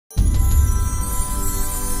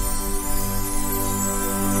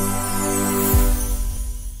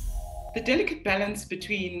The delicate balance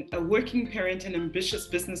between a working parent and ambitious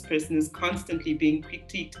business person is constantly being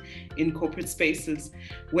critiqued in corporate spaces.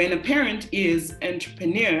 When a parent is an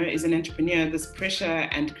entrepreneur, this pressure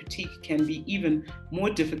and critique can be even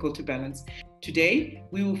more difficult to balance. Today,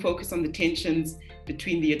 we will focus on the tensions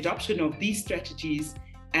between the adoption of these strategies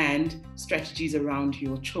and strategies around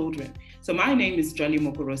your children. So my name is Jolly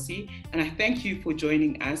Mokorosi, and I thank you for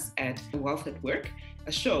joining us at Wealth at Work,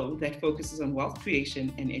 a show that focuses on wealth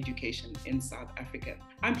creation and education in South Africa.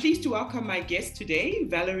 I'm pleased to welcome my guest today,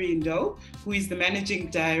 Valerie Ndou, who is the Managing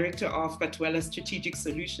Director of Batwela Strategic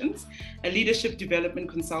Solutions, a leadership development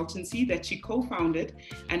consultancy that she co-founded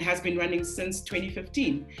and has been running since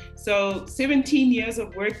 2015. So 17 years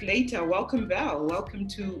of work later, welcome Val, welcome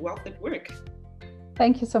to Wealth at Work.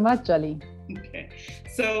 Thank you so much, Jolly. Okay,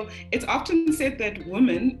 so it's often said that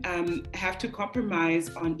women have to compromise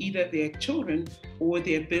on either their children or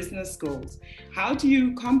their business goals. How do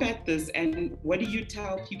you combat this, and what do you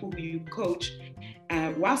tell people who you coach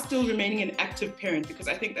while still remaining an active parent? Because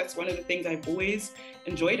I think that's one of the things I've always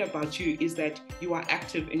enjoyed about you, is that you are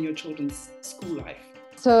active in your children's school life.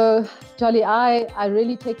 So, Jolly, I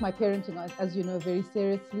really take my parenting, as you know, very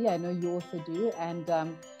seriously. I know you also do. And,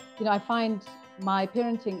 I find my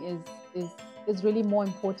parenting is really more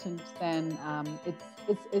important than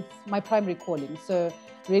it's my primary calling. So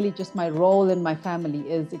really just my role in my family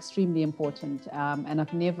is extremely important, and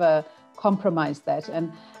I've never compromised that.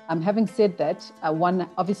 And having said that, one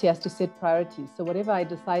obviously has to set priorities. So whatever I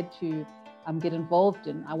decide to get involved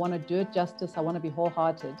in, I want to do it justice, I want to be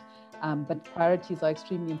wholehearted, but priorities are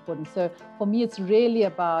extremely important. So for me, it's really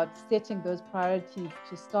about setting those priorities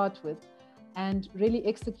to start with, and really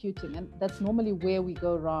executing. And that's normally where we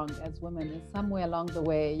go wrong as women, is somewhere along the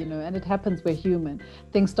way, and it happens, we're human,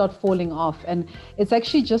 things start falling off. And it's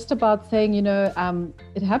actually just about saying,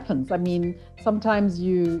 it happens. I mean, sometimes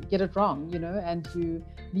you get it wrong, and you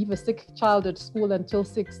leave a sick child at school until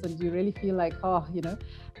 6 and you really feel like,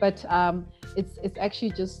 but it's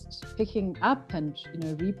actually just picking up and,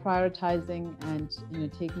 reprioritizing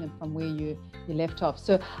and, taking it from where you left off.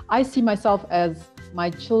 So I see myself as my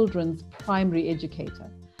children's primary educator.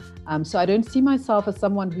 So I don't see myself as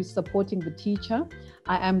someone who's supporting the teacher.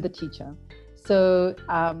 I am the teacher. So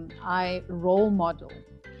I role model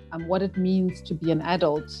what it means to be an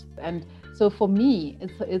adult. And so for me,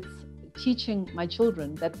 it's teaching my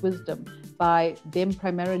children that wisdom by them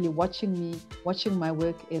primarily watching me, watching my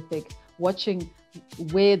work ethic, watching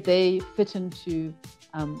where they fit into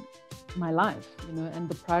my life, and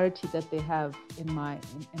the priority that they have in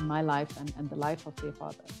my life and the life of their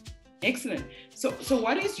father. Excellent. So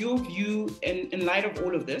what is your view in light of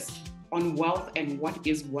all of this on wealth, and what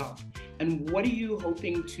is wealth? And what are you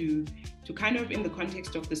hoping to kind of, in the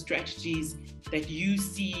context of the strategies that you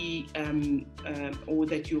see or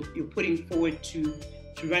that you're putting forward to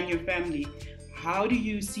run your family, how do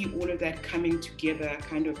you see all of that coming together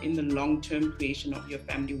kind of in the long-term creation of your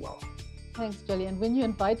family wealth? Thanks, Jolly. And when you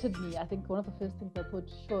invited me, I think one of the first things I thought,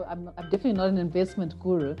 sure, I'm definitely not an investment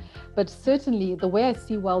guru, but certainly the way I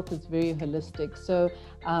see wealth is very holistic. So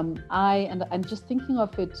I'm just thinking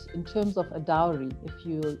of it in terms of a dowry, if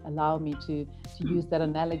you'll allow me to use that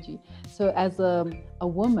analogy. So as a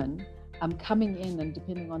woman, I'm coming in, and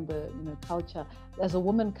depending on the culture, as a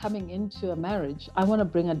woman coming into a marriage, I want to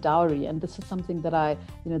bring a dowry. And this is something that I,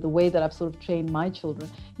 the way that I've sort of trained my children,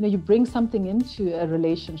 you bring something into a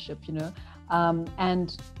relationship,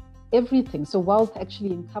 and everything. So wealth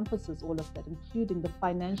actually encompasses all of that, including the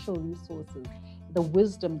financial resources, the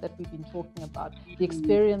wisdom that we've been talking about, the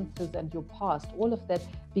experiences and your past. All of that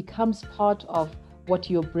becomes part of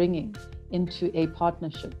what you're bringing into a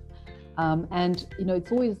partnership. And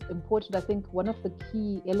it's always important. I think one of the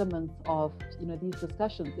key elements of these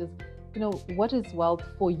discussions is what is wealth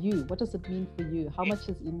for you? What does it mean for you? How much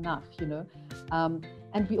is enough?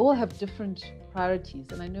 And we all have different priorities.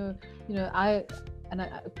 And I know I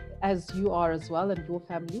as you are as well, and your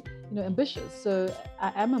family, ambitious. So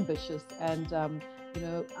I am ambitious, and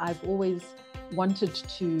I've always wanted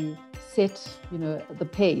to set the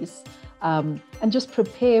pace and just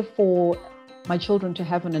prepare for my children to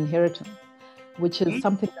have an inheritance, which is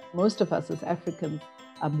something that most of us as Africans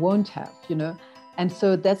won't have, And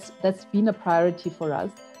so that's been a priority for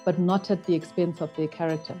us, but not at the expense of their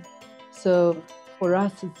character. So for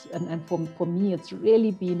us, for me, it's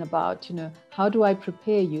really been about, how do I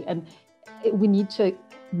prepare you? And we need to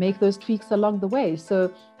make those tweaks along the way.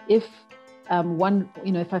 So if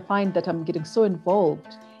if I find that I'm getting so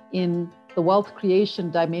involved in the wealth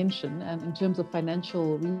creation dimension and in terms of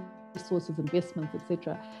financial resources, investments,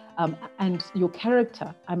 etc., and your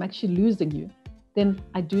character, I'm actually losing you. then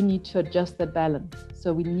I do need to adjust that balance.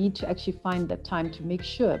 So we need to actually find that time to make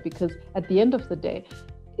sure, because at the end of the day,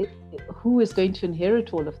 who is going to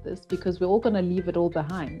inherit all of this? Because we're all going to leave it all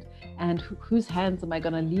behind. And whose hands am I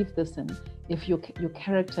going to leave this in if your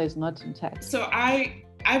character is not intact? So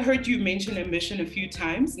I've heard you mention ambition a few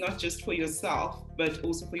times, not just for yourself, but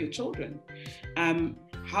also for your children.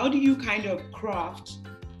 How do you kind of craft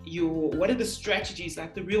what are the strategies,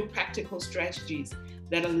 like the real practical strategies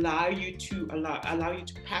that allow you to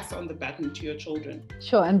pass on the baton to your children?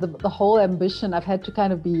 Sure. And the whole ambition, I've had to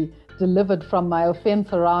kind of be delivered from my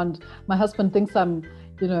offense around, my husband thinks I'm,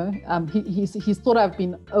 he's thought I've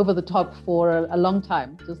been over the top for a long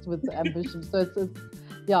time, just with the ambition. So it's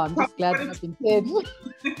I'm just glad I've been paired.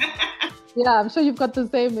 Yeah, I'm sure you've got the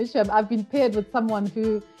same issue. I've been paired with someone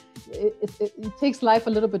who it takes life a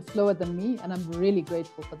little bit slower than me, and I'm really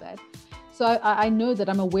grateful for that. So I know that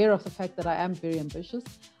I'm aware of the fact that I am very ambitious,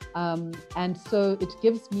 and so it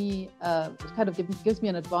gives me gives me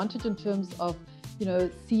an advantage in terms of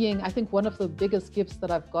seeing. I think one of the biggest gifts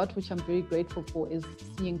that I've got, which I'm very grateful for, is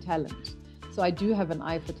seeing talent. So I do have an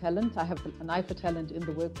eye for talent. I have an eye for talent in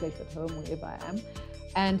the workplace, at home, wherever I am.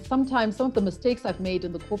 And sometimes some of the mistakes I've made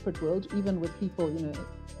in the corporate world, even with people,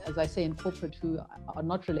 as I say, in corporate, who are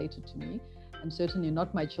not related to me, and certainly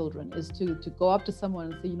not my children, is to go up to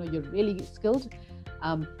someone and say, you're really skilled,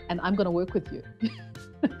 and I'm going to work with you.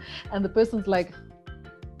 And the person's like,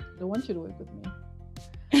 I don't want you to work with me,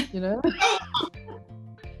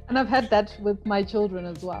 And I've had that with my children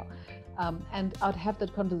as well. And I'd have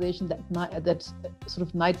that conversation that sort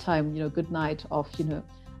of nighttime, good night of,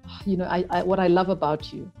 what I love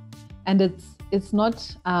about you. And it's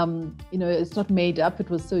not, it's not made up. It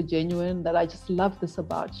was so genuine that I just love this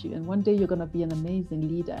about you. And one day you're going to be an amazing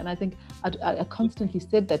leader. And I think I constantly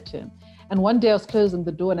said that to him. And one day I was closing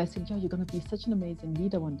the door and I said, you're going to be such an amazing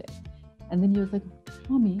leader one day. And then he was like,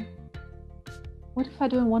 Mommy, what if I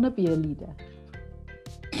don't want to be a leader?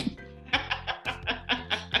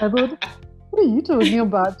 I thought, what are you talking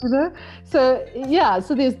about, So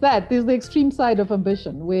so there's the extreme side of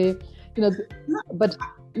ambition where, but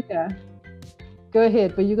yeah, go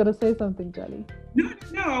ahead, but you're going to say something, Charlie.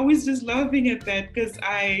 No, I was just laughing at that because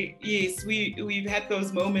we've had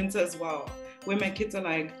those moments as well where my kids are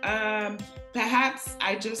like, perhaps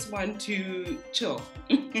I just want to chill.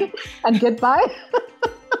 And get by.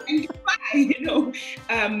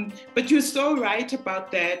 But you're so right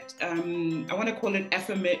about that. I want to call it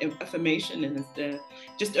affirmation, and it's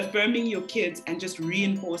just affirming your kids and just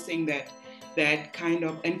reinforcing that kind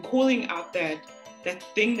of, and calling out that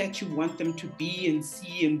thing that you want them to be and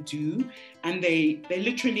see and do. And they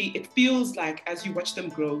literally, it feels like as you watch them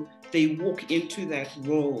grow, they walk into that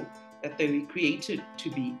role that they were created to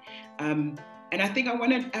be. And I think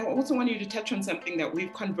I also want you to touch on something that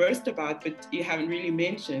we've conversed about, but you haven't really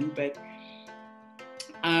mentioned, but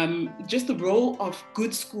just the role of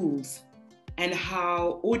good schools and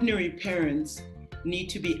how ordinary parents need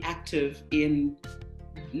to be active in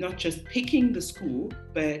not just picking the school,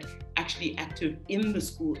 but actually active in the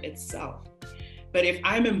school itself. But if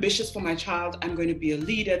I'm ambitious for my child, I'm going to be a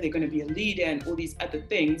leader, they're going to be a leader and all these other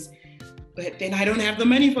things, but then I don't have the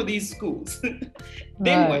money for these schools.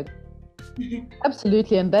 Then right. What?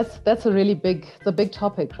 Absolutely, and that's a really big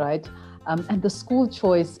topic, right? And the school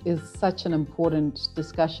choice is such an important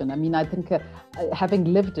discussion. I mean, I think having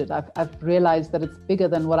lived it, I've realized that it's bigger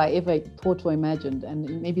than what I ever thought or imagined.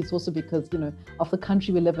 And maybe it's also because, of the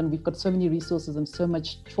country we live in, we've got so many resources and so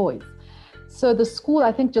much choice. So the school,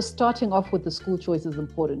 I think just starting off with the school choice is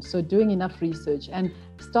important. So doing enough research and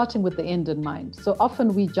starting with the end in mind. So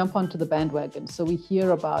often we jump onto the bandwagon. So we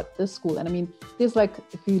hear about this school. And I mean, there's like,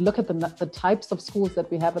 if you look at the types of schools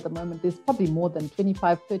that we have at the moment, there's probably more than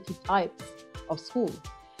 25, 30 types of schools.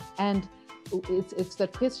 And it's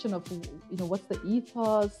that question of, what's the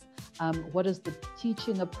ethos? What is the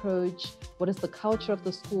teaching approach? What is the culture of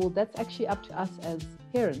the school? That's actually up to us as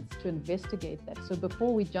parents to investigate that. So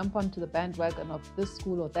before we jump onto the bandwagon of this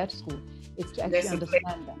school or that school, it's to actually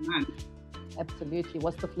understand that. Absolutely.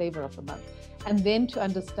 What's the flavor of the month? And then to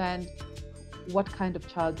understand what kind of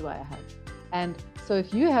child do I have? And so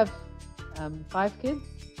if you have 5 kids,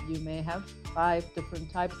 you may have 5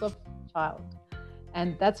 different types of child.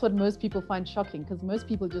 And that's what most people find shocking, because most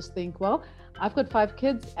people just think, well, I've got 5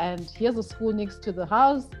 kids and here's a school next to the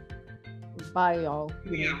house. Bye, y'all.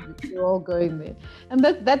 You're all going there. And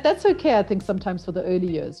that's okay, I think, sometimes for the early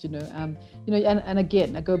years, and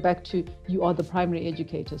again, I go back to, you are the primary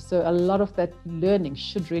educator. So a lot of that learning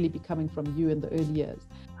should really be coming from you in the early years.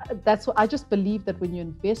 that's what I just believe, that when you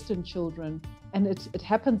invest in children, and it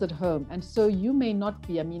happens at home. And so you may not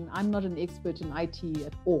be, I mean, I'm not an expert in IT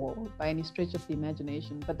at all by any stretch of the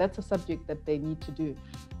imagination, but that's a subject that they need to do.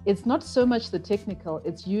 It's not so much the technical,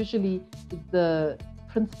 it's usually the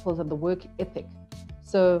principles and the work ethic.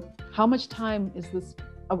 So how much time is this?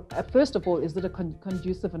 First of all, is it a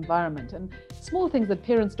conducive environment? And small things that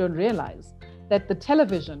parents don't realize, that the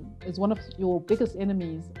television is one of your biggest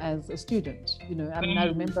enemies as a student. You know, I mean, I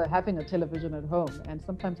remember having a television at home, and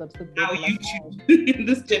sometimes I've sit there now like, YouTube in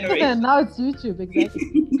this generation. Yeah, now it's YouTube,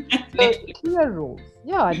 exactly. So clear rules.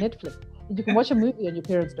 Yeah, Netflix. You can watch a movie and your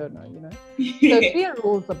parents don't know, you know. So clear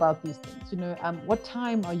rules about these things, you know. What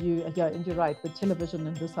time are you, yeah, and you're right, the television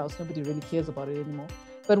in this house, nobody really cares about it anymore.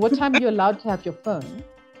 But what time are you allowed to have your phone?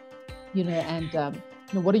 You know, and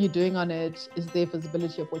you know, what are you doing on it? Is there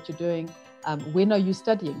visibility of what you're doing? When are you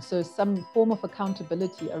studying? So some form of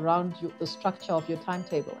accountability around the structure of your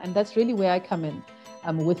timetable. And that's really where I come in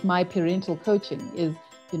with my parental coaching is,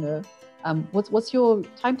 you know, what's your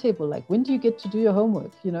timetable like? When do you get to do your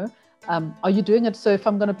homework? You know, are you doing it? So if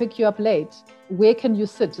I'm going to pick you up late, where can you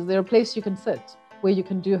sit? Is there a place you can sit where you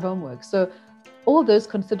can do homework? So all those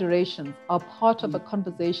considerations are part of a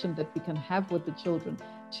conversation that we can have with the children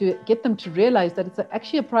to get them to realize that it's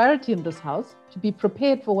actually a priority in this house to be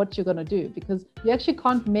prepared for what you're going to do, because you actually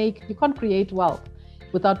can't create wealth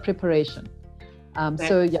without preparation.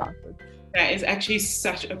 So yeah. That is actually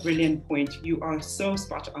such a brilliant point. You are so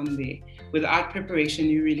spot on there. Without preparation,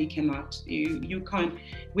 you really cannot. You can't,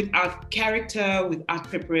 without character, without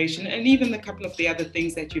preparation, and even a couple of the other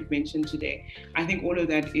things that you've mentioned today. I think all of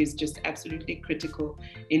that is just absolutely critical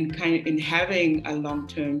in having a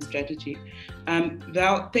long-term strategy.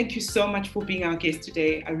 Val, thank you so much for being our guest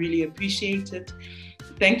today. I really appreciate it.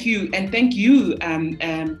 Thank you, and thank you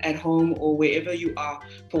at home or wherever you are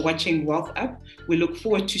for watching Wealth Up. We look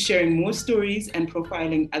forward to sharing more stories and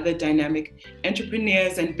profiling other dynamic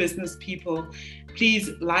entrepreneurs and business people.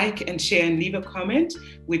 Please like and share and leave a comment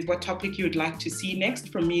with what topic you would like to see next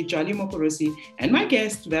from me, Jolly Mokorosi, and my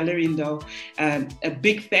guest, Valerie Ndou. A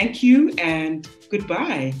big thank you and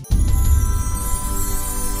goodbye.